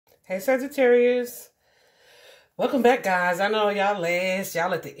Hey Sagittarius, welcome back guys. I know y'all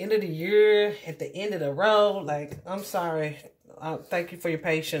at the end of the year, at the end of the road. Like, I'm sorry. Thank you for your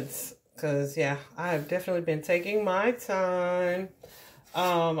patience. Cause yeah, I have definitely been taking my time.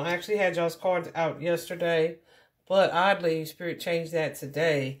 I actually had y'all's cards out yesterday, but oddly Spirit changed that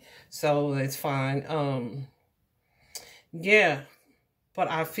today. So it's fine. Yeah,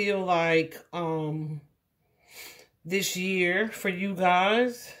 but I feel like this year for you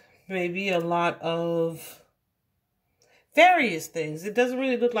guys, maybe a lot of various things. It doesn't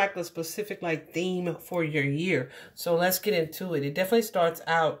really look like a specific theme for your year. So let's get into it. It definitely starts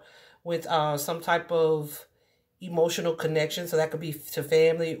out with some type of emotional connection. So that could be to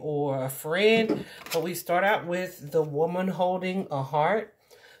family or a friend. But we start out with the woman holding a heart.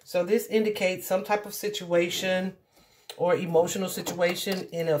 So this indicates some type of situation or emotional situation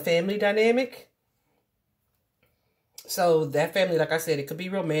in a family dynamic. So that family, like I said, it could be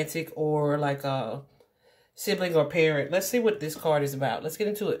romantic or like a sibling or parent. Let's see what this card is about. Let's get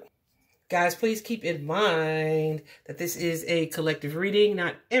into it. Guys, please keep in mind that this is a collective reading.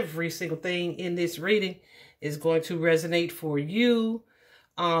 Not every single thing in this reading is going to resonate for you.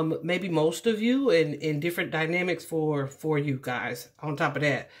 Maybe most of you and in different dynamics for you guys on top of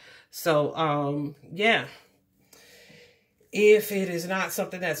that. So, yeah. If it is not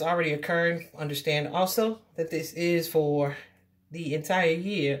something that's already occurring, understand also that this is for the entire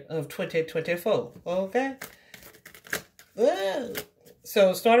year of 2024. Okay?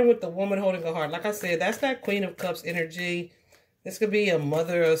 So starting with the woman holding a heart. Like I said, that's that Queen of Cups energy. This could be a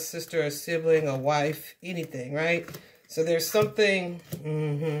mother, a sister, a sibling, a wife, anything, right? So there's something...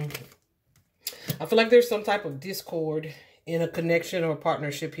 I feel like there's some type of discord in a connection or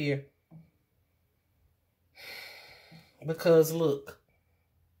partnership here. Because look,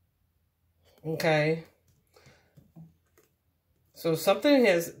 okay, so something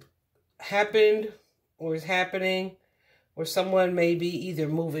has happened or is happening where someone may be either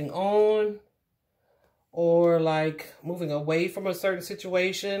moving on or like moving away from a certain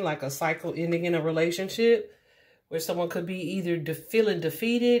situation, like a cycle ending in a relationship where someone could be either feeling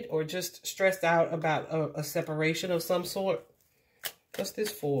defeated or just stressed out about a separation of some sort. What's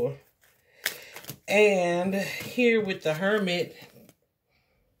this for? And here with the Hermit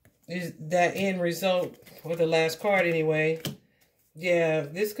is that end result, or the last card anyway. Yeah,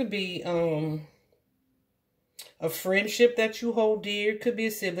 this could be a friendship that you hold dear. Could be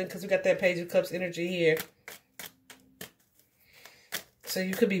a sibling because we got that Page of Cups energy here. So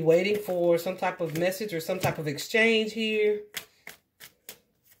you could be waiting for some type of message or some type of exchange here.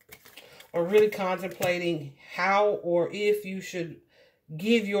 Or really contemplating how or if you should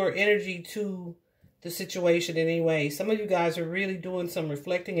give your energy to the situation in any way. Some of you guys are really doing some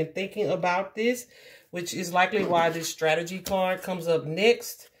reflecting and thinking about this, which is likely why this strategy card comes up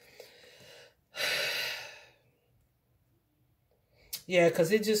next. Yeah,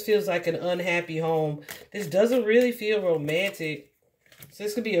 because it just feels like an unhappy home. This doesn't really feel romantic. So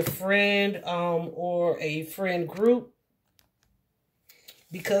this could be a friend or a friend group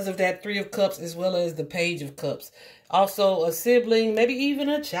because of that Three of Cups as well as the Page of Cups. Also a sibling, maybe even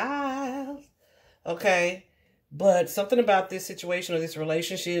a child. Okay, but something about this situation or this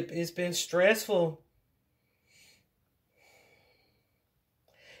relationship has been stressful.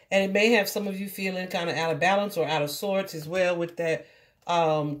 And it may have some of you feeling kind of out of balance or out of sorts as well with that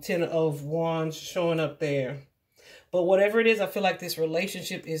Ten of Wands showing up there. But whatever it is, I feel like this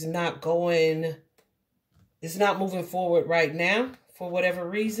relationship is not it's not moving forward right now for whatever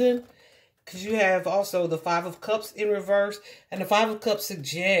reason. Because you have also the Five of Cups in reverse. And the Five of Cups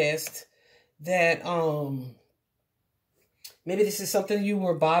suggests that maybe this is something you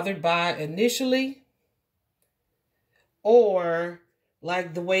were bothered by initially, or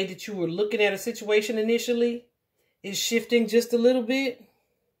like the way that you were looking at a situation initially is shifting just a little bit.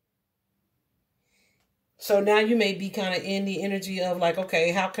 So now you may be kind of in the energy of like,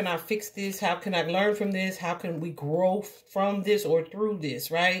 okay, how can I fix this? How can I learn from this? How can we grow from this or through this,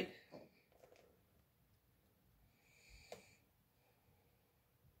 right?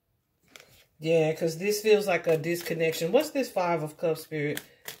 Yeah, because this feels like a disconnection. What's this Five of Cups, Spirit?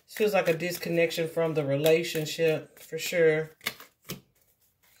 This feels like a disconnection from the relationship, for sure.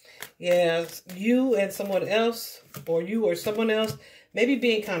 Yeah, you and someone else, or you or someone else, maybe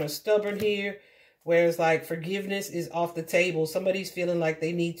being kind of stubborn here, whereas like forgiveness is off the table. Somebody's feeling like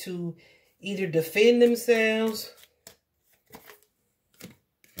they need to either defend themselves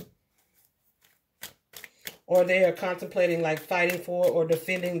or they are contemplating like fighting for or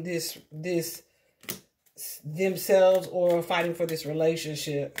defending this themselves or fighting for this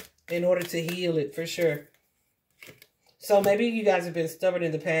relationship in order to heal it, for sure. So maybe you guys have been stubborn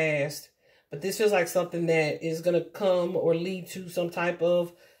in the past, but this feels like something that is going to come or lead to some type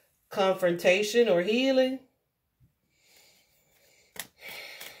of confrontation or healing.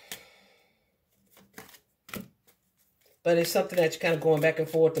 But it's something that you're kind of going back and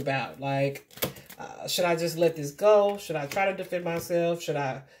forth about. Like, should I just let this go? Should I try to defend myself? Should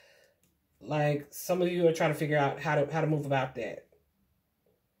I, like, some of you are trying to figure out how to move about that.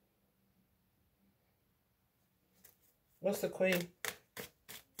 What's the Queen?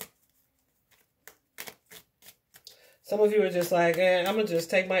 Some of you are just like, I'm going to just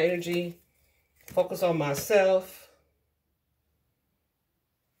take my energy, focus on myself,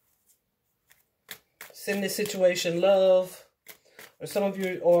 send this situation love. Or some of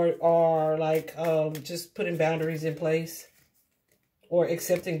you are like just putting boundaries in place or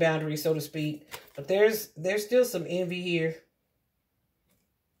accepting boundaries, so to speak. But there's still some envy here.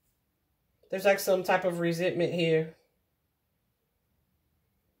 There's like some type of resentment here.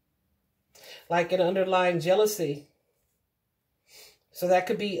 Like an underlying jealousy. So that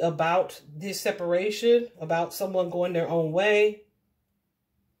could be about this separation, about someone going their own way.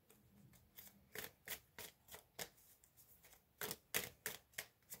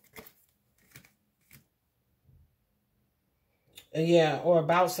 Yeah, or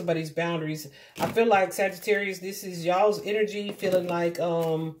about somebody's boundaries. I feel like, Sagittarius, this is y'all's energy feeling like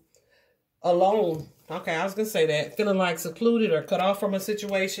alone. Okay, I was going to say that. Feeling like secluded or cut off from a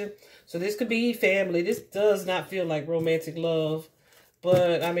situation. So this could be family. This does not feel like romantic love.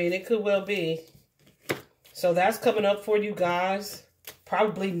 But, I mean, it could well be. So that's coming up for you guys.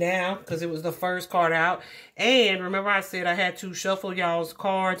 Probably now, because it was the first card out. And remember I said I had to shuffle y'all's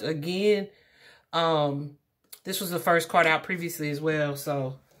cards again. This was the first card out previously as well.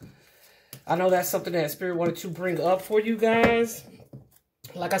 So I know that's something that Spirit wanted to bring up for you guys.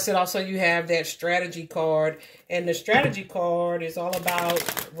 Like I said, also you have that strategy card. And the strategy card is all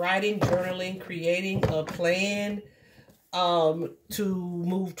about writing, journaling, creating a plan to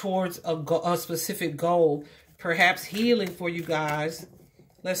move towards a specific goal. Perhaps healing for you guys.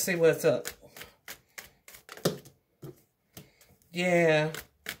 Let's see what's up. Yeah.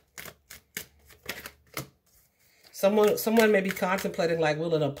 Someone may be contemplating, like,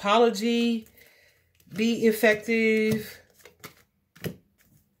 will an apology be effective?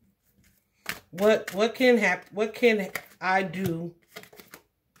 What can I do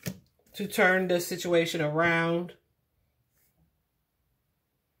to turn the situation around?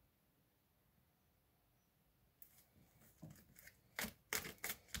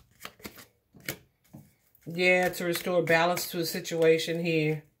 Yeah, to restore balance to a situation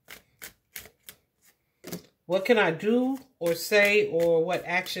here. What can I do or say, or what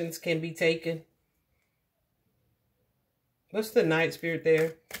actions can be taken? What's the Knight Spirit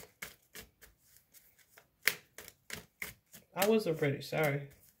there? I wasn't British, sorry.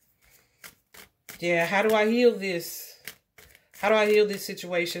 Yeah, how do I heal this? How do I heal this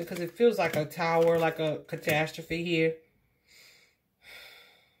situation? Because it feels like a tower, like a catastrophe here.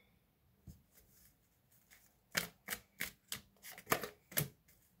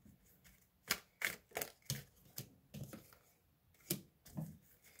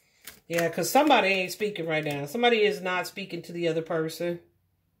 Yeah, because somebody ain't speaking right now. Somebody is not speaking to the other person.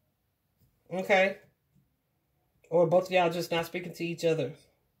 Okay. Or both of y'all just not speaking to each other.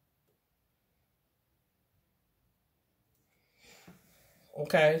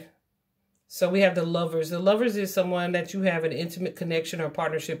 Okay. So we have the Lovers. The Lovers is someone that you have an intimate connection or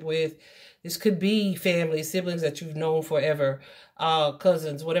partnership with. This could be family, siblings that you've known forever,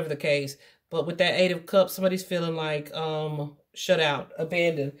 cousins, whatever the case. But with that Eight of Cups, somebody's feeling like shut out,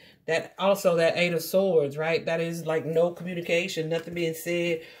 abandoned. That also that Eight of Swords, right? That is like no communication, nothing being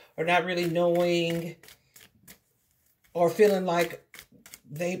said, or not really knowing, or feeling like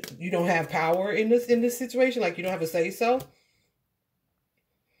you don't have power in this situation, like you don't have a say so.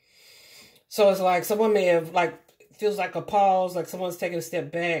 So it's like someone may have feels like a pause, like someone's taking a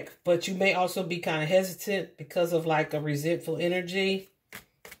step back, but you may also be kind of hesitant because of like a resentful energy.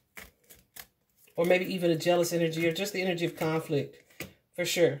 Or maybe even a jealous energy, or just the energy of conflict, for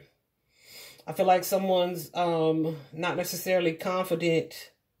sure. I feel like someone's not necessarily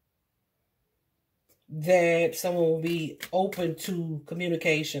confident that someone will be open to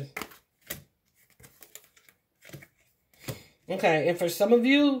communication. Okay, and for some of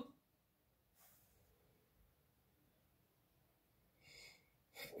you,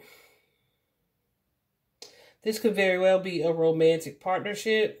 this could very well be a romantic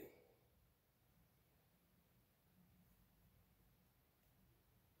partnership.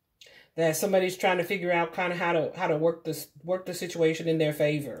 That somebody's trying to figure out kind of how to work the situation in their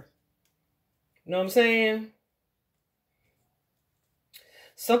favor. You know what I'm saying?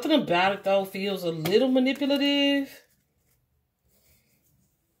 Something about it, though, feels a little manipulative.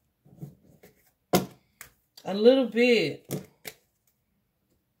 A little bit.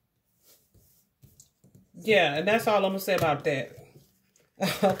 Yeah, and that's all I'm going to say about that.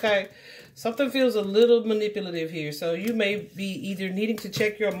 Okay? Something feels a little manipulative here. So you may be either needing to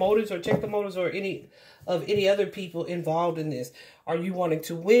check your motives or check the motives or any other people involved in this. Are you wanting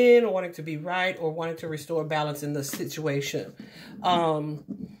to win or wanting to be right or wanting to restore balance in the situation? And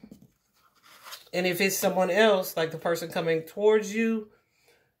if it's someone else, like the person coming towards you,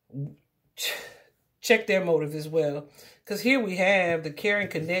 check their motive as well. Because here we have the caring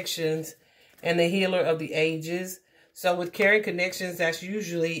connections and the healer of the ages. So with caring connections, that's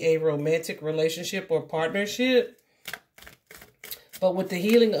usually a romantic relationship or partnership. But with the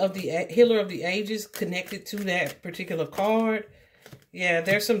healer of the ages connected to that particular card, yeah,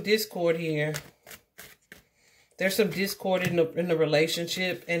 there's some discord here. There's some discord in the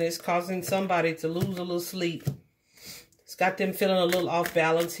relationship, and it's causing somebody to lose a little sleep. It's got them feeling a little off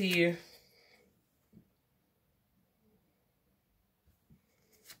balance here.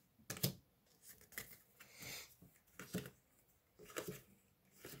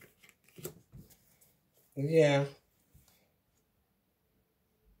 Yeah.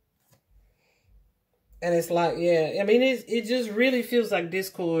 And it's like, yeah, I mean, it just really feels like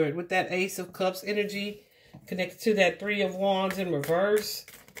discord with that Ace of Cups energy connected to that Three of Wands in reverse.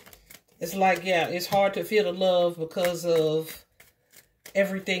 It's like, yeah, it's hard to feel the love because of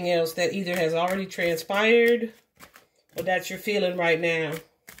everything else that either has already transpired or that you're feeling right now.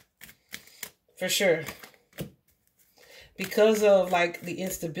 For sure. Because of, like, the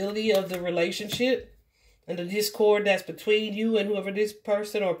instability of the relationship and the discord that's between you and whoever this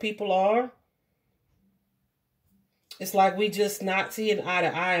person or people are. It's like we just not seeing eye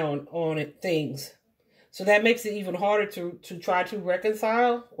to eye on it, things. So that makes it even harder to try to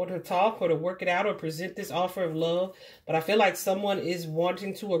reconcile or to talk or to work it out or present this offer of love. But I feel like someone is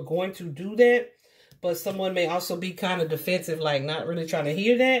wanting to or going to do that. But someone may also be kind of defensive, like not really trying to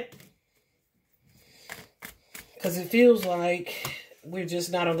hear that. Because it feels like we're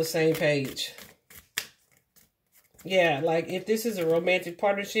just not on the same page. Yeah, like if this is a romantic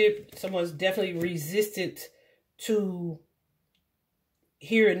partnership, someone's definitely resistant to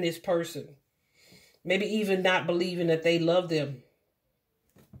hearing this person. Maybe even not believing that they love them.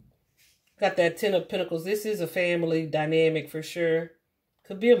 Got that Ten of Pentacles. This is a family dynamic for sure.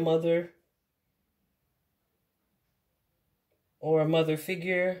 Could be a mother. Or a mother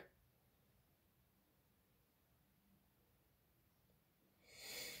figure.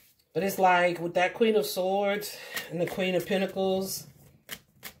 But it's like with that Queen of Swords and the Queen of Pentacles.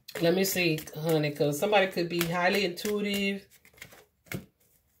 Let me see, honey, because somebody could be highly intuitive.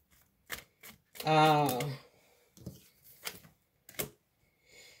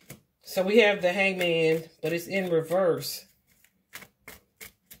 So we have the Hangman, but it's in reverse.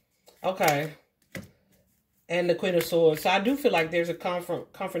 Okay. And the Queen of Swords. So I do feel like there's a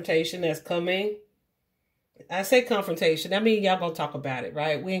confrontation that's coming. I say confrontation. I mean, y'all gonna talk about it,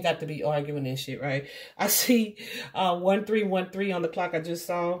 right? We ain't got to be arguing and shit, right? I see 1313 on the clock I just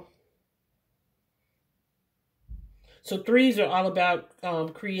saw. So threes are all about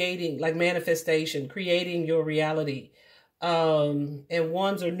creating, like manifestation, creating your reality. And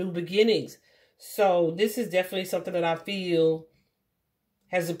ones are new beginnings. So this is definitely something that I feel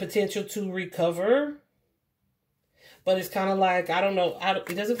has the potential to recover. But it's kind of like, I don't know,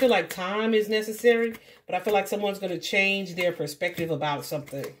 it doesn't feel like time is necessary, but I feel like someone's going to change their perspective about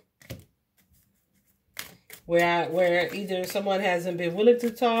something. Where either someone hasn't been willing to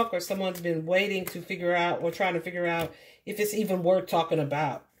talk or someone's been waiting to figure out or trying to figure out if it's even worth talking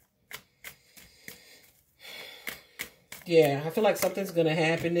about. Yeah, I feel like something's going to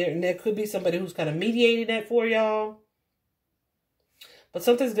happen there. And there could be somebody who's kind of mediating that for y'all. But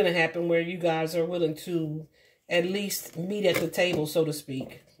something's going to happen where you guys are willing to at least meet at the table, so to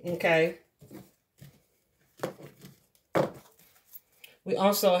speak. Okay. We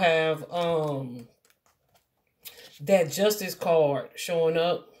also have that Justice card showing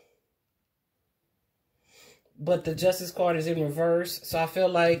up. But the Justice card is in reverse. So I feel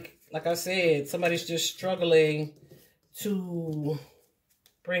like I said, somebody's just struggling to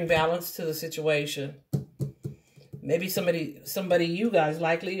bring balance to the situation. Maybe somebody you guys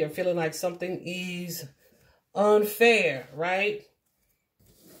likely are feeling like something is unfair, right?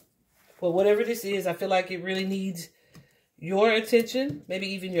 But whatever this is, I feel like it really needs your attention, maybe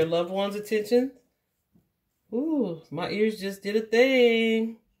even your loved one's attention. Ooh, my ears just did a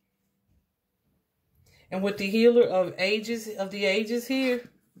thing. And with the healer of the ages here,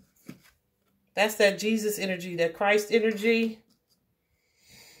 that's that Jesus energy, that Christ energy.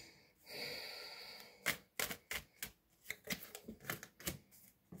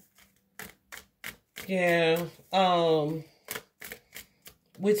 Yeah.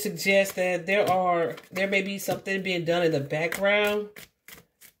 Would suggest that there may be something being done in the background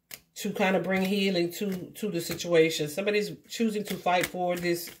to kind of bring healing to the situation. Somebody's choosing to fight for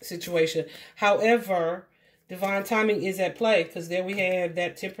this situation. However, divine timing is at play, because there we have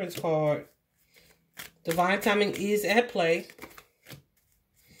that Temperance card. Divine timing is at play.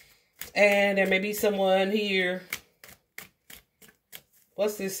 And there may be someone here.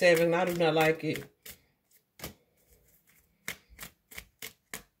 What's this 7? I do not like it.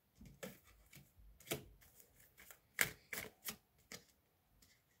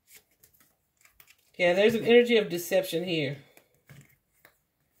 Yeah, there's an energy of deception here.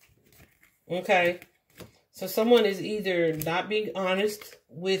 Okay. So someone is either not being honest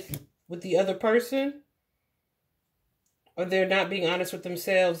with the other person, or they're not being honest with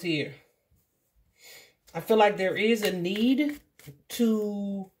themselves here. I feel like there is a need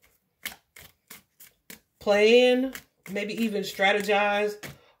to plan, maybe even strategize,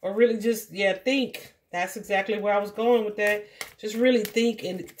 or really just, yeah, think. That's exactly where I was going with that. Just really think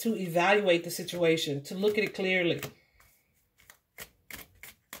and to evaluate the situation, to look at it clearly.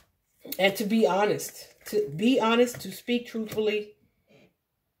 And to be honest. To speak truthfully.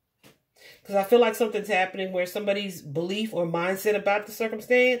 Because I feel like something's happening where somebody's belief or mindset about the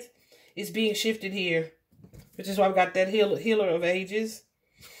circumstance is being shifted here. Which is why I've got that healer of ages.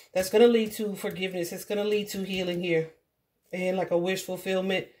 That's going to lead to forgiveness. It's going to lead to healing here. And like a wish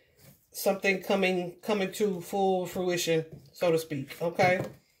fulfillment. Something coming to full fruition, so to speak. Okay.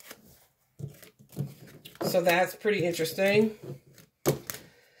 So that's pretty interesting.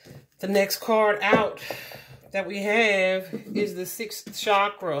 The next card out that we have is the 6th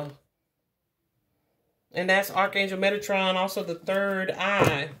chakra. And that's Archangel Metatron, also the 3rd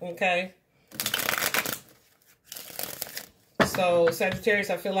eye. Okay. So Sagittarius,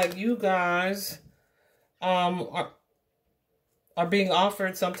 I feel like you guys are being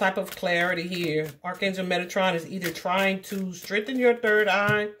offered some type of clarity here. Archangel Metatron is either trying to strengthen your 3rd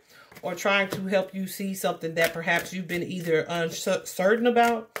eye or trying to help you see something that perhaps you've been either uncertain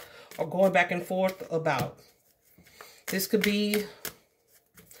about or going back and forth about. This could be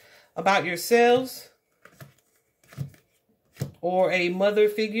about yourselves or a mother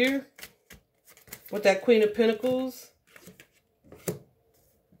figure with that Queen of Pentacles.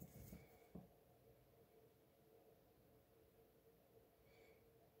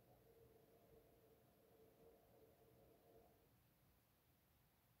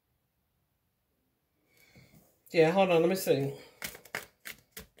 Yeah, hold on, let me see.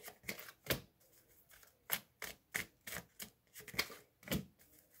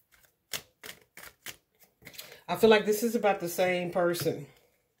 I feel like this is about the same person.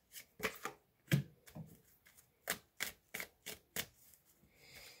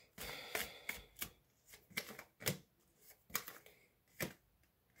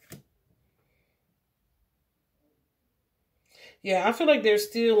 Yeah, I feel like there's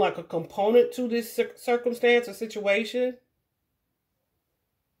still like a component to this circumstance or situation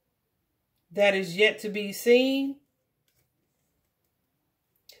that is yet to be seen.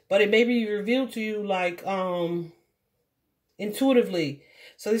 But it may be revealed to you like intuitively.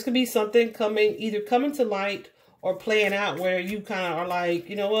 So this could be something either coming to light or playing out where you kind of are like,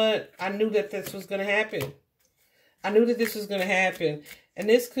 you know what? I knew that this was going to happen. I knew that this was going to happen. And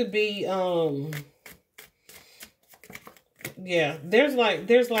this could be yeah, there's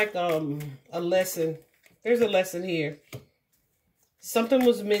like a lesson. There's a lesson here. Something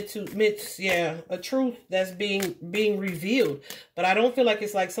was meant yeah, a truth that's being revealed. But I don't feel like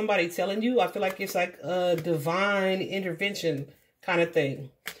it's like somebody telling you. I feel like it's like a divine intervention kind of thing.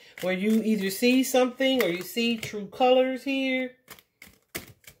 Where you either see something or you see true colors here.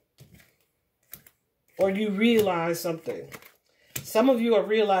 Or you realize something. Some of you are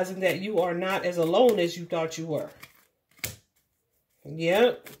realizing that you are not as alone as you thought you were.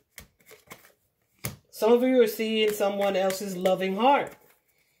 Yep. Some of you are seeing someone else's loving heart.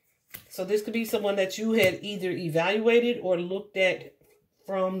 So this could be someone that you had either evaluated or looked at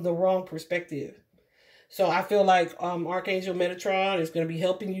from the wrong perspective. So I feel like Archangel Metatron is going to be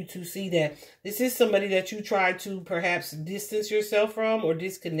helping you to see that this is somebody that you try to perhaps distance yourself from or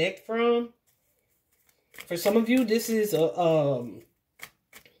disconnect from. For some of you, this is a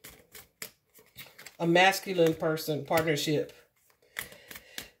masculine partnership.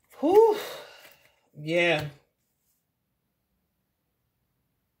 Whew. Yeah.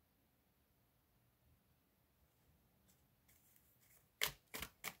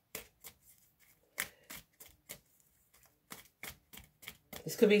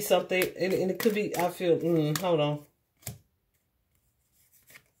 This could be something, and it could be, I feel, hold on.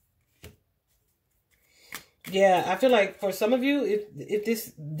 Yeah, I feel like for some of you, if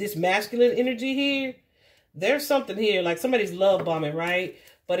this masculine energy here, there's something here, like somebody's love bombing, right?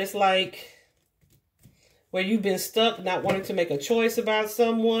 But it's like where you've been stuck, not wanting to make a choice about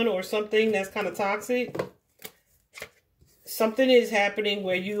someone or something that's kind of toxic. Something is happening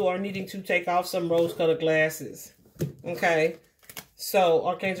where you are needing to take off some rose-colored glasses. Okay? So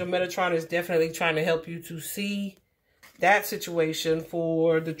Archangel Metatron is definitely trying to help you to see that situation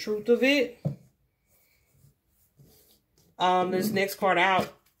for the truth of it. This next card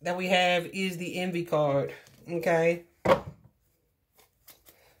out that we have is the Envy card. Okay?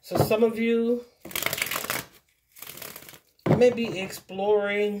 So some of you may be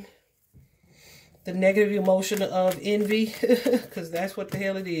exploring the negative emotion of envy, because that's what the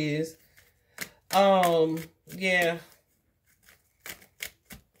hell it is. Yeah.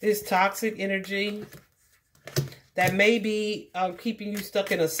 It's toxic energy that may be keeping you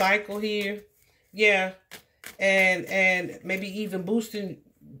stuck in a cycle here. Yeah. And maybe even boost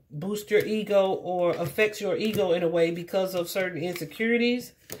your ego or affects your ego in a way because of certain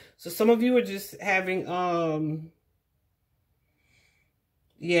insecurities. So some of you are just having,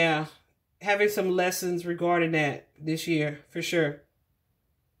 yeah, having some lessons regarding that this year, for sure.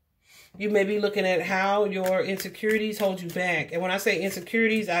 You may be looking at how your insecurities hold you back. And when I say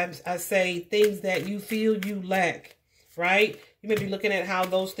insecurities, I say things that you feel you lack, right? You may be looking at how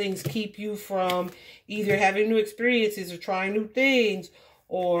those things keep you from either having new experiences or trying new things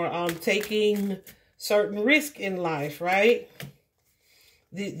or taking certain risk in life, right?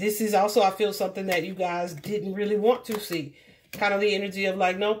 This is also, I feel, something that you guys didn't really want to see. Kind of the energy of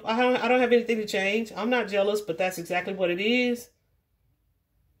like, nope, I don't have anything to change. I'm not jealous, but that's exactly what it is.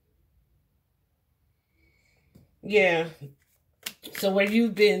 Yeah. So where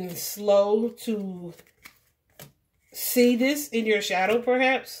you've been slow to see this in your shadow,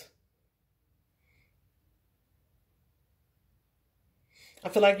 perhaps. I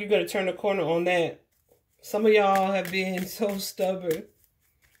feel like you're going to turn the corner on that. Some of y'all have been so stubborn.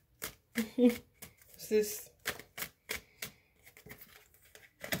 What's this?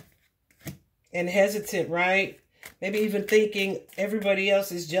 And hesitant, right? Maybe even thinking everybody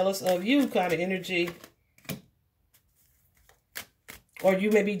else is jealous of you kind of energy. Or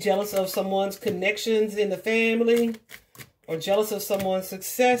you may be jealous of someone's connections in the family. Or jealous of someone's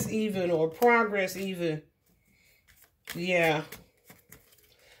success even, or progress even. Yeah.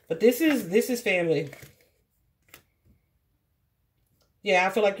 But this is family. Yeah, I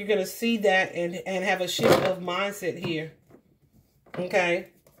feel like you're going to see that and have a shift of mindset here. Okay.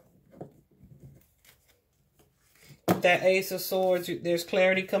 That Ace of Swords, there's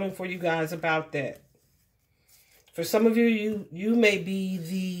clarity coming for you guys about that. For some of you, you may be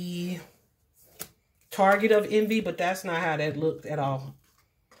the target of envy, but that's not how that looked at all.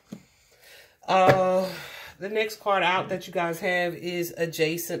 The next card out that you guys have is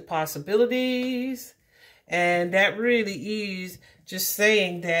Adjacent Possibilities. And that really is just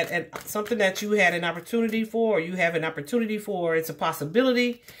saying that something that you had an opportunity for, or you have an opportunity for, it's a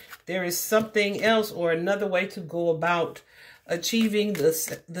possibility. There is something else or another way to go about achieving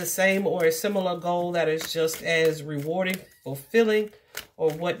the same or a similar goal that is just as rewarding, fulfilling,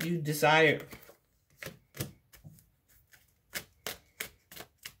 or what you desire.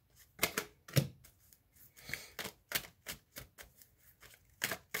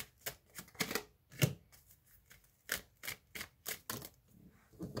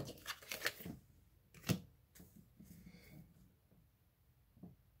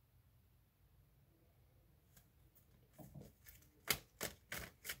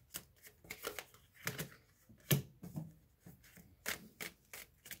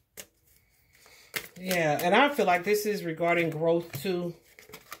 Yeah, and I feel like this is regarding growth too.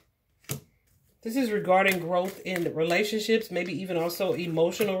 This is regarding growth in relationships, maybe even also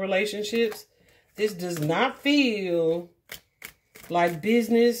emotional relationships. This does not feel like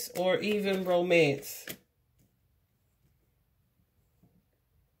business or even romance.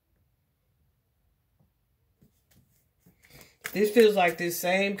 This feels like this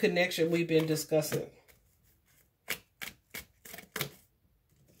same connection we've been discussing.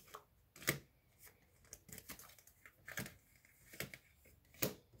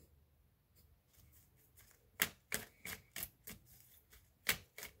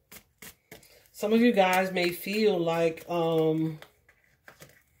 Some of you guys may feel like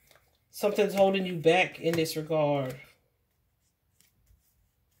something's holding you back in this regard.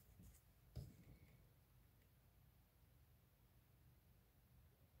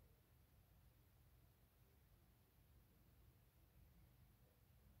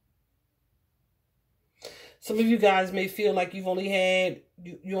 Some of you guys may feel like you only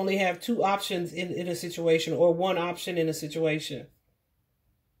have two options in a situation, or one option in a situation.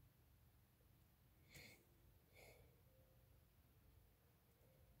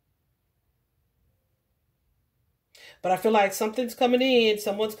 But I feel like something's coming in.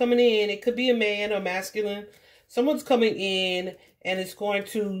 Someone's coming in. It could be a man or masculine. Someone's coming in and it's going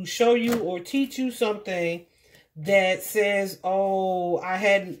to show you or teach you something that says, oh,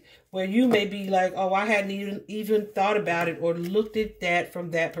 where you may be like, oh, I hadn't even thought about it or looked at that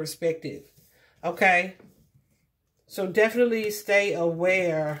from that perspective. Okay? So definitely stay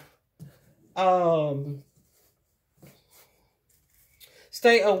aware.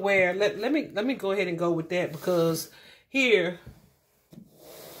 Stay aware. Let me go ahead and go with that, because here,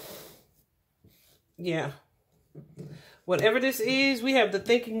 yeah, whatever this is, we have the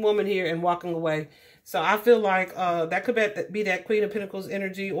thinking woman here and walking away. So I feel like that could be that Queen of Pentacles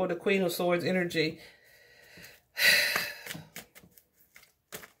energy or the Queen of Swords energy.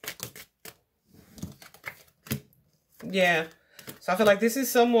 Yeah. So I feel like this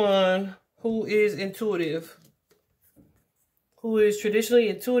is someone who is intuitive, who is traditionally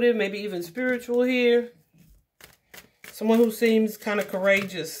intuitive, maybe even spiritual here. Someone who seems kind of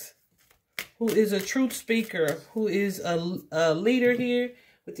courageous, who is a truth speaker, who is a leader here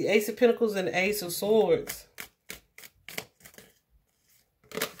with the Ace of Pentacles and the Ace of Swords.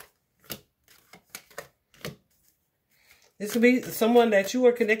 This could be someone that you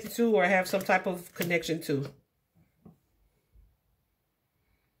are connected to or have some type of connection to.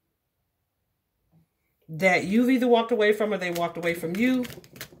 That you've either walked away from or they walked away from you.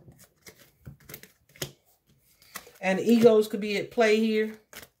 And egos could be at play here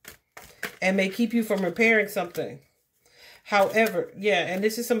and may keep you from repairing something. However, yeah, and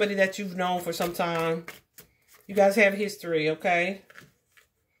this is somebody that you've known for some time. You guys have history, okay?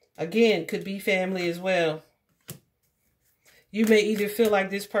 Again, could be family as well. You may either feel like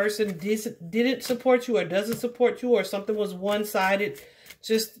this person didn't support you or doesn't support you, or something was one-sided.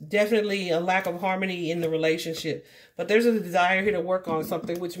 Just definitely a lack of harmony in the relationship. But there's a desire here to work on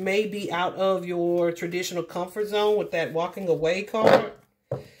something which may be out of your traditional comfort zone with that walking away card.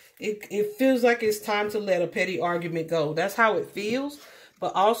 It feels like it's time to let a petty argument go. That's how it feels.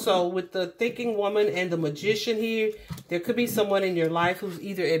 But also with the thinking woman and the magician here, there could be someone in your life who's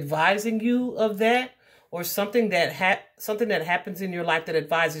either advising you of that, or something that happens in your life that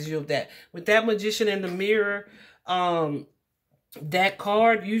advises you of that. With that magician in the mirror, that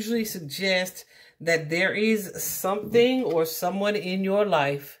card usually suggests that there is something or someone in your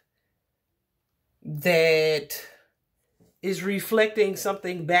life that is reflecting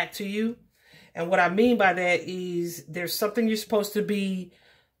something back to you. And what I mean by that is there's something you're supposed to be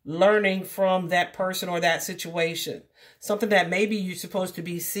learning from that person or that situation. Something that maybe you're supposed to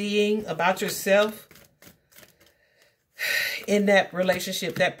be seeing about yourself in that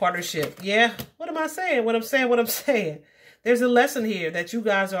relationship, that partnership. Yeah, what am I saying? What I'm saying. There's a lesson here that you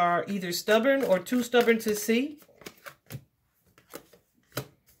guys are either stubborn or too stubborn to see.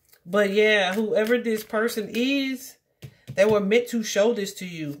 But yeah, whoever this person is, they were meant to show this to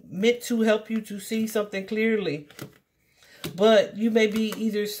you, meant to help you to see something clearly. But you may be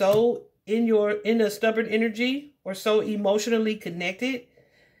either so in a stubborn energy or so emotionally connected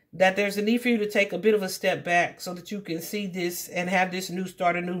that there's a need for you to take a bit of a step back so that you can see this and have this new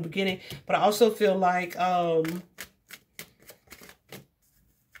start, a new beginning. But I also feel like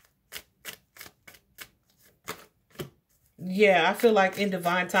yeah, I feel like in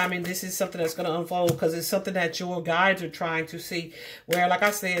divine timing, this is something that's going to unfold, because it's something that your guides are trying to see. Where, like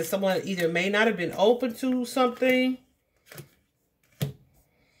I said, someone either may not have been open to something,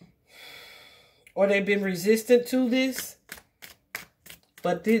 or they've been resistant to this.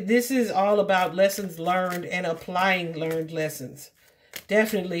 But this is all about lessons learned and applying learned lessons.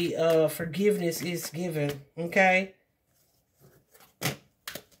 Definitely forgiveness is given, okay?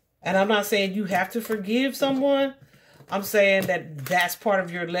 And I'm not saying you have to forgive someone. I'm saying that that's part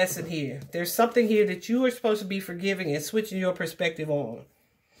of your lesson here. There's something here that you are supposed to be forgiving and switching your perspective on.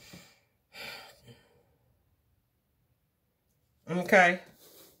 Okay.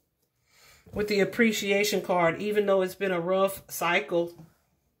 With the appreciation card, even though it's been a rough cycle,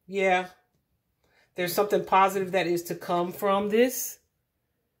 yeah, there's something positive that is to come from this.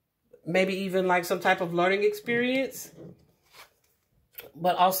 Maybe even like some type of learning experience.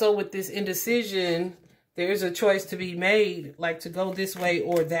 But also with this indecision, there is a choice to be made, like to go this way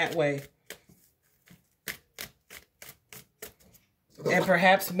or that way. And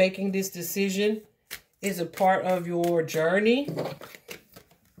perhaps making this decision is a part of your journey.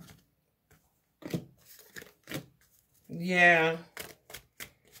 Yeah.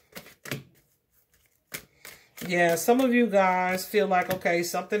 Yeah, some of you guys feel like, okay,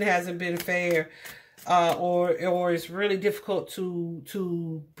 something hasn't been fair, or it's really difficult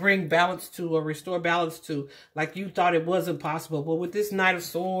to bring balance to or restore balance to, like you thought it wasn't possible. But with this Knight of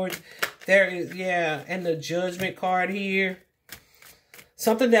Swords, there is, yeah, and the Judgment card here,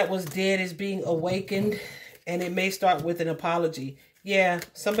 something that was dead is being awakened, and it may start with an apology. Yeah,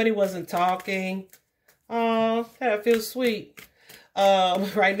 somebody wasn't talking. Oh, that feels sweet.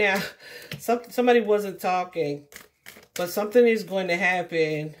 Right now, somebody wasn't talking, but something is going to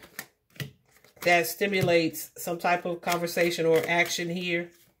happen that stimulates some type of conversation or action here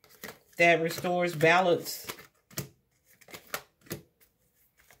that restores balance.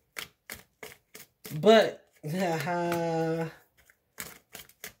 But,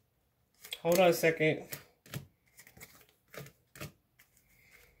 hold on a second.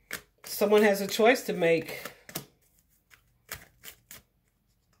 Someone has a choice to make.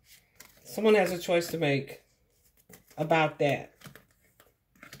 Someone has a choice to make about that.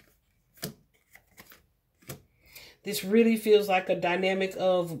 This really feels like a dynamic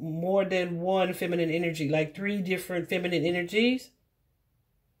of more than one feminine energy, like 3 different feminine energies.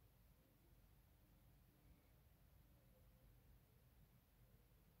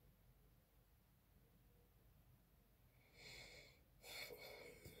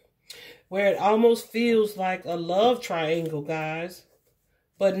 Where it almost feels like a love triangle, guys,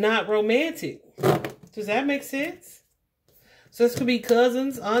 but not romantic. Does that make sense? So this could be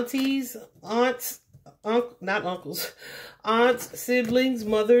cousins, aunties, aunts, not uncles, aunts, siblings,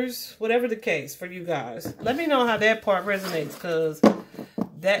 mothers, whatever the case for you guys. Let me know how that part resonates, because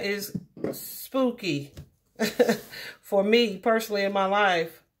that is spooky for me personally in my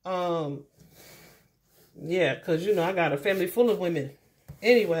life. Yeah, because, you know, I got a family full of women.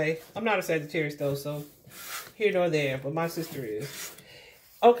 Anyway, I'm not a Sagittarius though, so here nor there, but my sister is.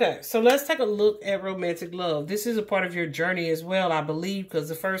 Okay, so let's take a look at romantic love. This is a part of your journey as well, I believe, because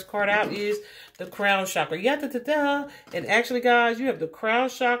the first card out is the crown chakra. Yeah, and actually, guys, you have the crown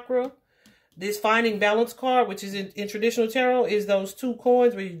chakra. This finding balance card, which is in traditional tarot, is those 2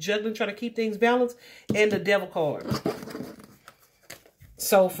 coins where you're juggling, trying to keep things balanced, and the devil card.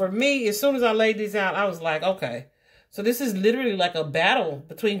 So for me, as soon as I laid these out, I was like, okay. So this is literally like a battle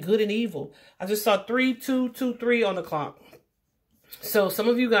between good and evil. I just saw 3, 2, 2, 3 on the clock. So some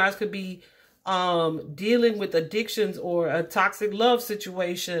of you guys could be dealing with addictions or a toxic love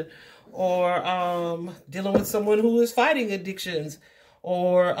situation, or dealing with someone who is fighting addictions,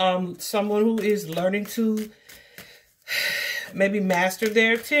 or someone who is learning to maybe master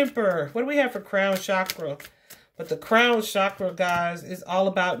their temper. What do we have for crown chakra? But the crown chakra, guys, is all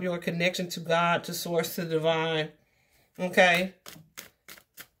about your connection to God, to source, to divine. Okay?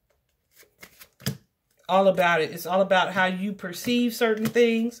 All about it. It's all about how you perceive certain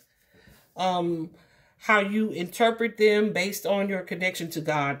things, how you interpret them based on your connection to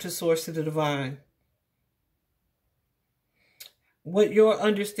God, to source, to the divine. What your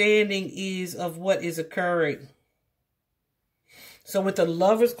understanding is of what is occurring. So with the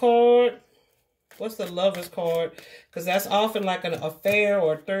Lover's card, what's the Lover's card? Because that's often like an affair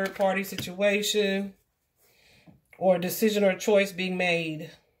or a third-party situation, or a decision or choice being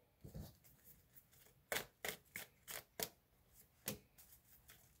made.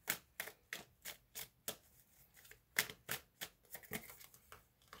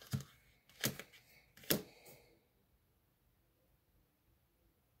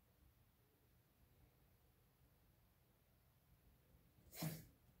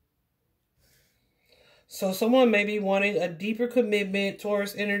 So someone may be wanting a deeper commitment.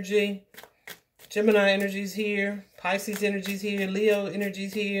 Taurus energy, Gemini energies here, Pisces energies here, Leo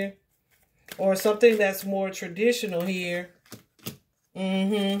energies here, or something that's more traditional here.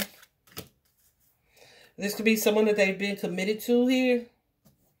 This could be someone that they've been committed to here,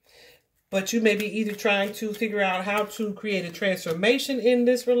 but you may be either trying to figure out how to create a transformation in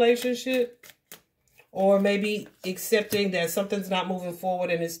this relationship, or maybe accepting that something's not moving forward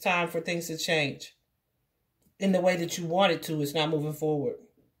and it's time for things to change in the way that you want it to. It's not moving forward.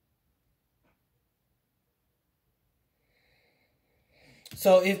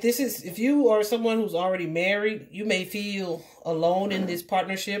 So if you are someone who's already married, you may feel alone in this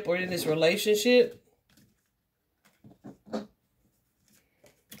partnership or in this relationship.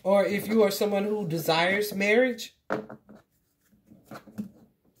 Or if you are someone who desires marriage,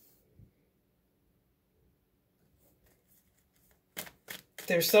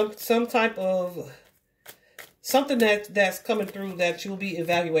 there's some type of something that's coming through that you'll be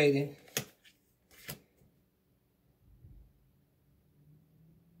evaluating.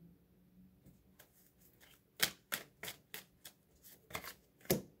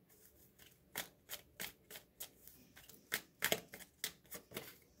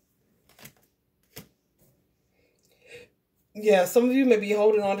 Yeah, some of you may be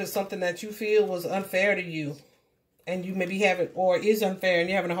holding on to something that you feel was unfair to you. And you may be having, or is unfair, and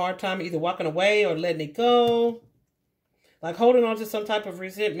you're having a hard time either walking away or letting it go. Like holding on to some type of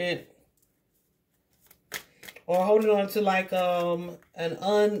resentment. Or holding on to like I was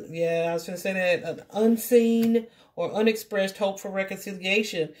going to say that, an unseen or unexpressed hope for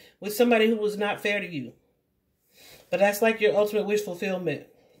reconciliation with somebody who was not fair to you. But that's like your ultimate wish fulfillment.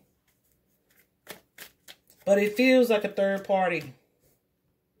 But it feels like a third party.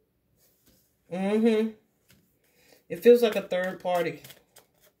 It feels like a third party.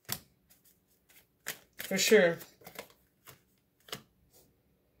 For sure.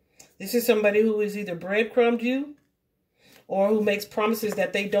 This is somebody who is either breadcrumbed you or who makes promises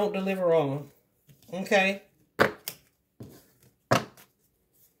that they don't deliver on. Okay?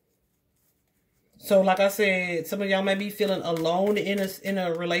 So like I said, some of y'all may be feeling alone in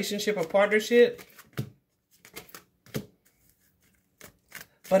a relationship or partnership.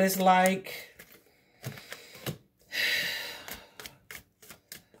 But it's like,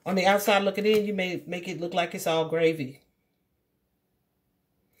 on the outside looking in, you may make it look like it's all gravy.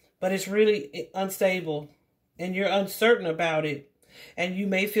 But it's really unstable. And you're uncertain about it. And you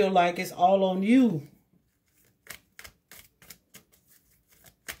may feel like it's all on you.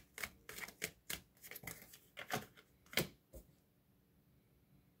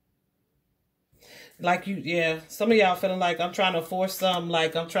 Like some of y'all feeling like I'm trying to force something,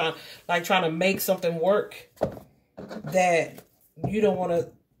 like I'm trying to make something work that you don't want to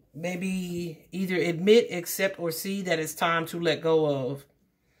maybe either admit, accept, or see that it's time to let go of.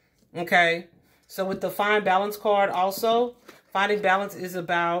 Okay? So with the Find Balance card also, finding balance is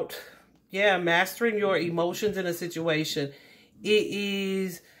about, mastering your emotions in a situation. It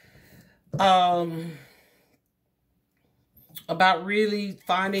is about really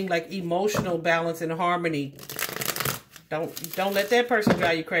finding like emotional balance and harmony. Don't let that person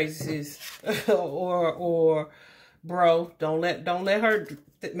drive you crazy, sis. or bro, don't let her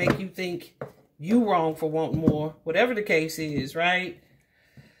make you think you wrong for wanting more. Whatever the case is, right?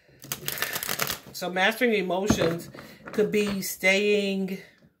 So mastering emotions could be staying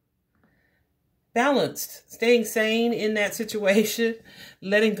balanced, staying sane in that situation,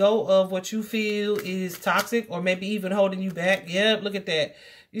 letting go of what you feel is toxic or maybe even holding you back. Yep, look at that.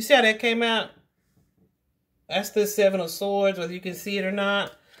 You see how that came out? That's the Seven of Swords, whether you can see it or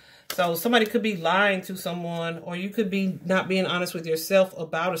not. So somebody could be lying to someone, or you could be not being honest with yourself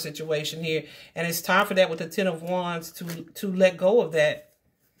about a situation here. And it's time for that with the Ten of Wands to let go of that.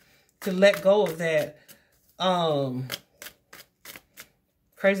 To let go of that.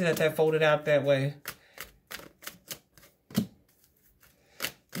 Crazy that folded out that way.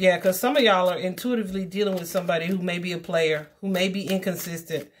 Yeah, because some of y'all are intuitively dealing with somebody who may be a player, who may be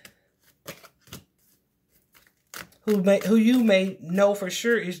inconsistent, who you may know for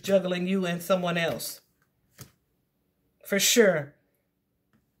sure is juggling you and someone else. For sure.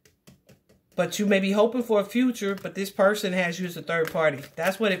 But you may be hoping for a future, but this person has you as a third party.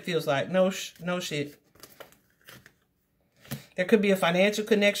 That's what it feels like. No shit. There could be a financial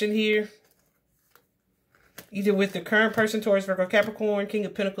connection here. Either with the current person, Taurus, Virgo, Capricorn, King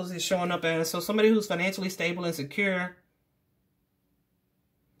of Pentacles is showing up as. So somebody who's financially stable and secure.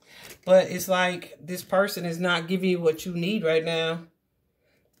 But it's like this person is not giving you what you need right now.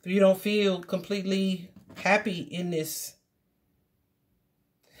 You don't feel completely happy in this.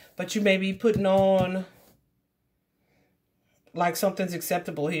 But you may be putting on like something's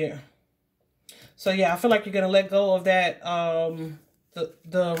acceptable here. So yeah, I feel like you're going to let go of that,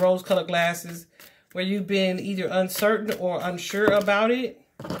 the rose-colored glasses, where you've been either uncertain or unsure about it.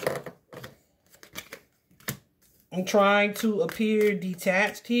 I'm trying to appear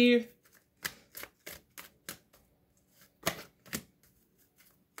detached here.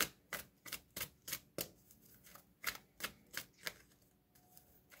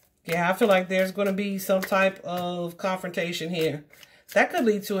 Yeah, I feel like there's going to be some type of confrontation here. That could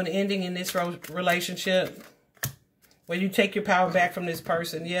lead to an ending in this relationship where you take your power back from this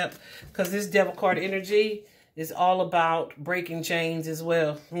person. Yep, because this Devil card energy is all about breaking chains as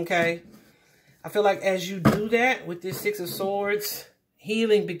well, okay? I feel like as you do that with this Six of Swords,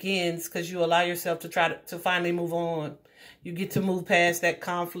 healing begins because you allow yourself to try to finally move on. You get to move past that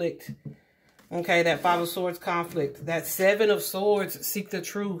conflict, okay? That Five of Swords conflict. That Seven of Swords, seek the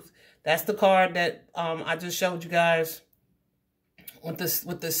truth. That's the card that I just showed you guys. With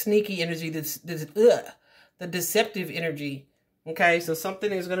the sneaky energy, the deceptive energy. Okay, so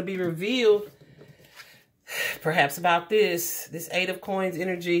something is going to be revealed, perhaps about this Eight of Coins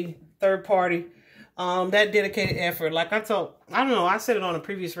energy, third party, that dedicated effort. Like I don't know, I said it on a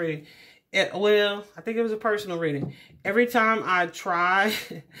previous reading. Well, I think it was a personal reading. Every time I try,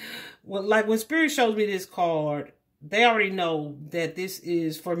 well, like when Spirit shows me this card, they already know that this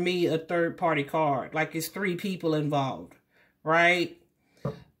is, for me, a third-party card. Like, it's 3 people involved, right?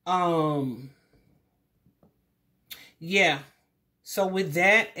 Yeah. So with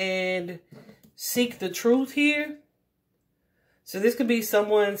that and seek the truth here. So this could be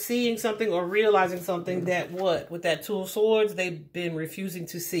someone seeing something or realizing something that with that 2 of Swords, they've been refusing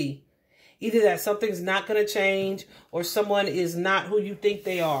to see. Either that something's not going to change or someone is not who you think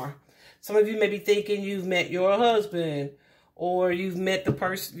they are. Some of you may be thinking you've met your husband or you've met the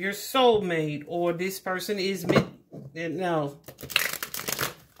person, your soulmate, or this person is meant. No.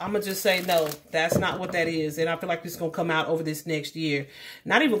 I'm going to just say no, that's not what that is. And I feel like this is going to come out over this next year.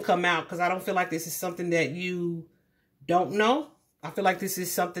 Not even come out, because I don't feel like this is something that you don't know. I feel like this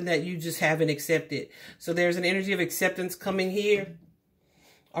is something that you just haven't accepted. So there's an energy of acceptance coming here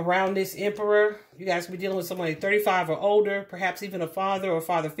around this Emperor. You guys could be dealing with somebody 35 or older, perhaps even a father or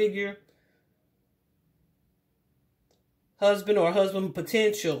father figure. Husband or husband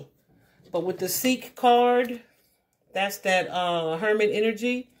potential. But with the Seek card, that's that Hermit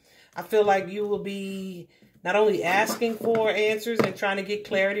energy. I feel like you will be not only asking for answers and trying to get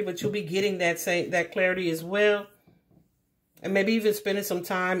clarity, but you'll be getting that clarity as well. And maybe even spending some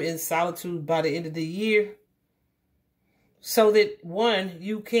time in solitude by the end of the year. So that, one,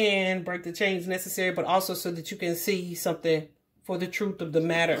 you can break the chains necessary, but also so that you can see something for the truth of the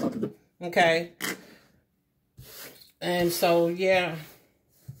matter. Okay? And so, yeah.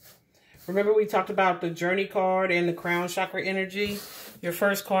 Remember we talked about the Journey card and the Crown Chakra energy? Your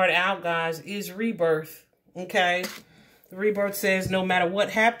first card out, guys, is Rebirth. Okay? The Rebirth says no matter what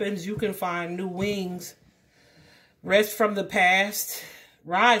happens, you can find new wings. Rest from the past.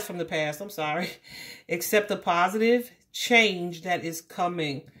 Rise from the past, I'm sorry. Accept the positive change that is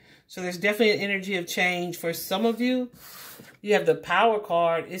coming. So there's definitely an energy of change for some of you. You have the Power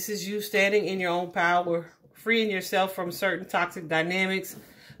card. This is you standing in your own power, freeing yourself from certain toxic dynamics.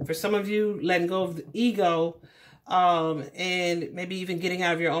 For some of you, letting go of the ego, and maybe even getting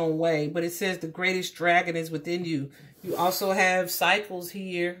out of your own way. But it says the greatest dragon is within you. You also have cycles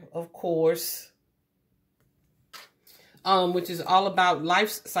here, of course, which is all about life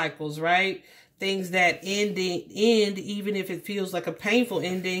cycles, right? Things that end, even if it feels like a painful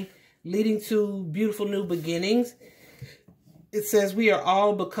ending, leading to beautiful new beginnings. It says we are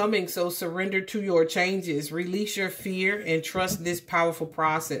all becoming, so surrender to your changes. Release your fear and trust this powerful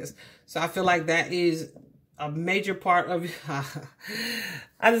process. So I feel like that is a major part of...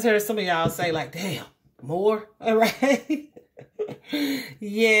 I just heard some of y'all say like, damn, more? All right.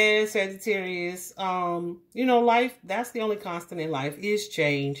 Yeah, Sagittarius. You know, life, that's the only constant in life is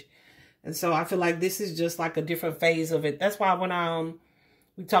change. And so I feel like this is just like a different phase of it. That's why when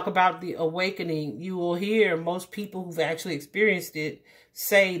we talk about the awakening, you will hear most people who've actually experienced it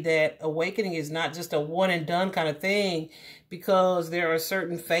say that awakening is not just a one and done kind of thing, because there are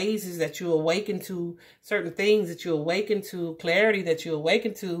certain phases that you awaken to, certain things that you awaken to, clarity that you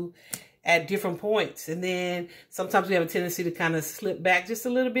awaken to at different points. And then sometimes we have a tendency to kind of slip back just a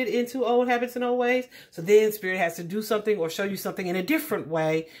little bit into old habits and old ways. So then Spirit has to do something or show you something in a different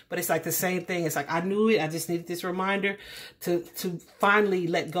way. But it's like the same thing. It's like, I knew it. I just needed this reminder to finally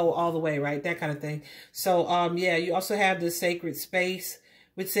let go all the way, right? That kind of thing. So, yeah, you also have the Sacred Space,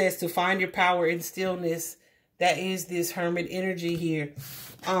 which says to find your power in stillness. That is this Hermit energy here.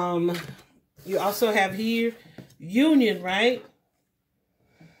 You also have here Union, right?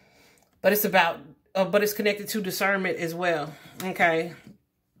 But it's about, but it's connected to discernment as well. Okay.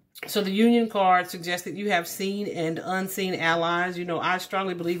 So the Union card suggests that you have seen and unseen allies. You know, I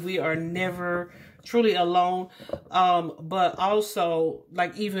strongly believe we are never truly alone. But also,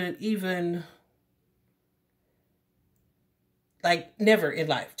 like, even like never in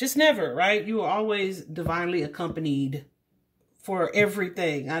life. Just never, right? You are always divinely accompanied for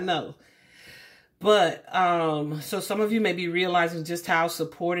everything. I know. But, so some of you may be realizing just how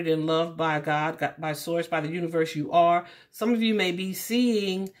supported and loved by God, by Source, by the universe you are. Some of you may be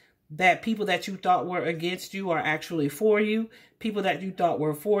seeing that people that you thought were against you are actually for you. People that you thought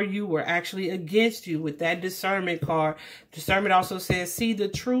were for you were actually against you with that discernment card. Discernment also says, see the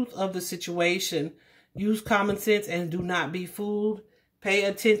truth of the situation. Use common sense and do not be fooled. Pay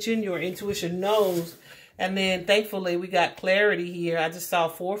attention. Your intuition knows. And then, thankfully, we got clarity here. I just saw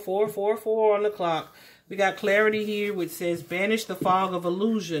 4444 on the clock. We got clarity here, which says, banish the fog of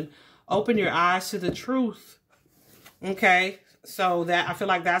illusion. Open your eyes to the truth. Okay? So, that I feel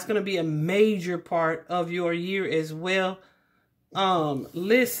like that's going to be a major part of your year as well.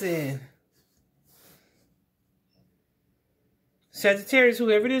 Listen. Sagittarius,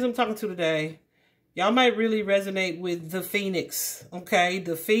 whoever it is I'm talking to today, y'all might really resonate with the Phoenix, okay?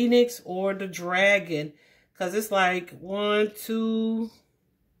 The Phoenix or the Dragon. Because it's like 1, 2,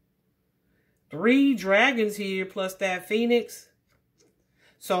 3 dragons here plus that Phoenix.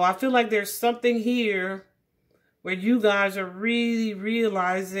 So I feel like there's something here where you guys are really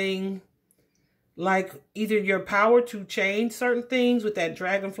realizing like either your power to change certain things with that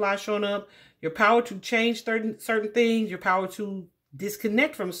dragonfly showing up, your power to change certain things, your power to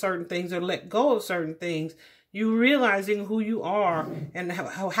disconnect from certain things or let go of certain things. You realizing who you are and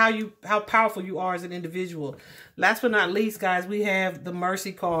how powerful you are as an individual. Last but not least, guys, we have the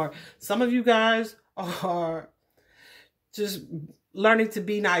Mercy card. Some of you guys are just learning to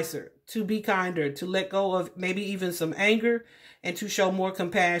be nicer, to be kinder, to let go of maybe even some anger, and to show more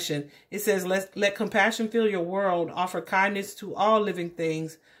compassion. It says, let compassion fill your world. Offer kindness to all living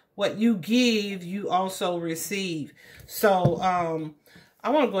things. What you give, you also receive. So, I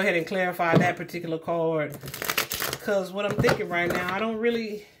want to go ahead and clarify that particular card. Because what I'm thinking right now, I don't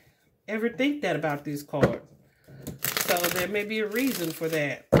really ever think that about this card. So, there may be a reason for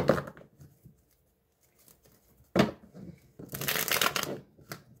that.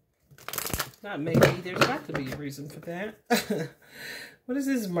 Not maybe, there's got to be a reason for that. What is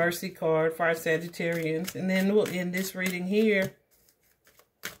this Mercy card for our Sagittarians? And then we'll end this reading here.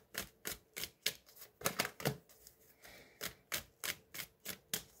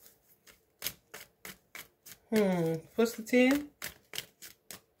 What's the 10?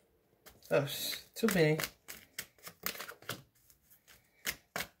 Oh, too many.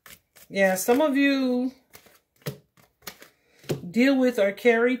 Yeah, some of you deal with or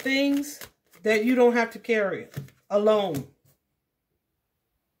carry things that you don't have to carry alone.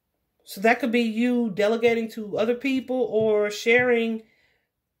 So that could be you delegating to other people or sharing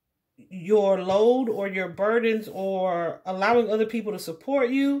your load or your burdens or allowing other people to support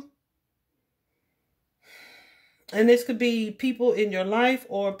you. And this could be people in your life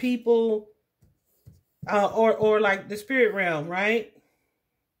or people or like the spirit realm, right?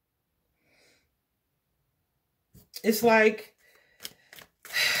 It's like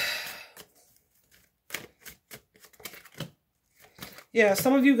yeah,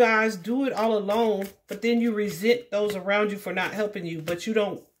 some of you guys do it all alone, but then you resent those around you for not helping you, but you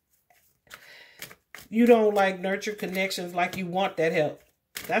don't like nurture connections like you want that help.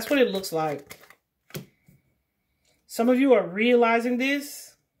 That's what it looks like. Some of you are realizing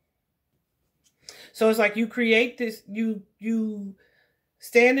this. So it's like you create this, you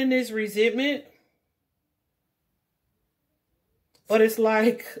stand in this resentment, but it's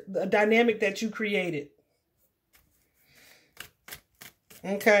like a dynamic that you created.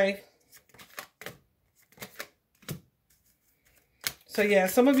 Okay. So yeah,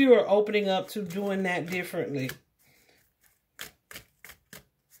 some of you are opening up to doing that differently.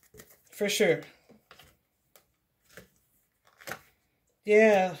 For sure.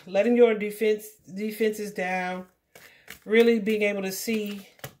 Yeah, letting your defenses down. Really being able to see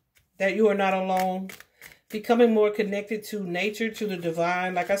that you are not alone. Becoming more connected to nature, to the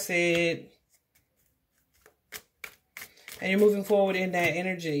divine, like I said. And you're moving forward in that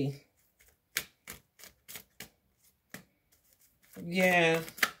energy. Yeah.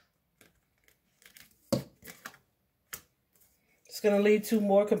 It's going to lead to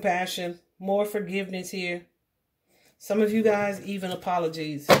more compassion, more forgiveness here. Some of you guys, even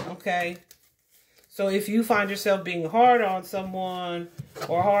apologies, okay? So if you find yourself being hard on someone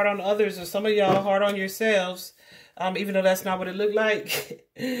or hard on others, or some of y'all hard on yourselves, even though that's not what it looked like,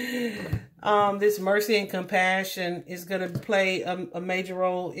 this mercy and compassion is going to play a major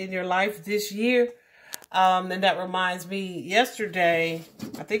role in your life this year. And that reminds me, yesterday,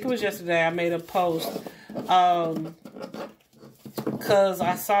 I think it was yesterday, I made a post because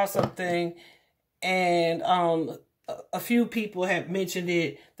I saw something and a few people have mentioned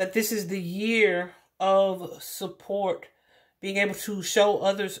it, that this is the year of support, being able to show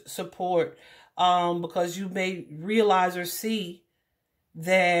others support, because you may realize or see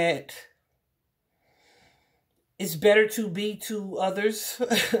that it's better to be to others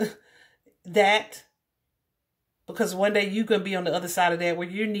that, because one day you can be on the other side of that where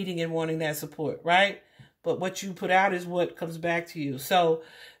you're needing and wanting that support, right? But what you put out is what comes back to you. So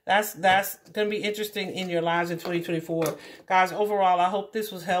that's going to be interesting in your lives in 2024. Guys, overall, I hope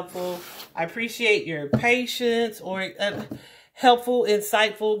this was helpful. I appreciate your patience or helpful,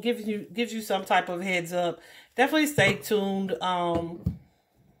 insightful, gives you some type of heads up. Definitely stay tuned.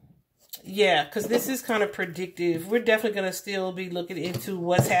 Yeah, because this is kind of predictive. We're definitely going to still be looking into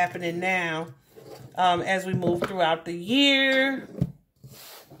what's happening now as we move throughout the year.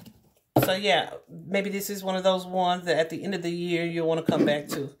 So So yeah, maybe this is one of those ones that at the end of the year you'll want to come back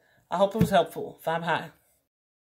to. I hope it was helpful. Vibe high.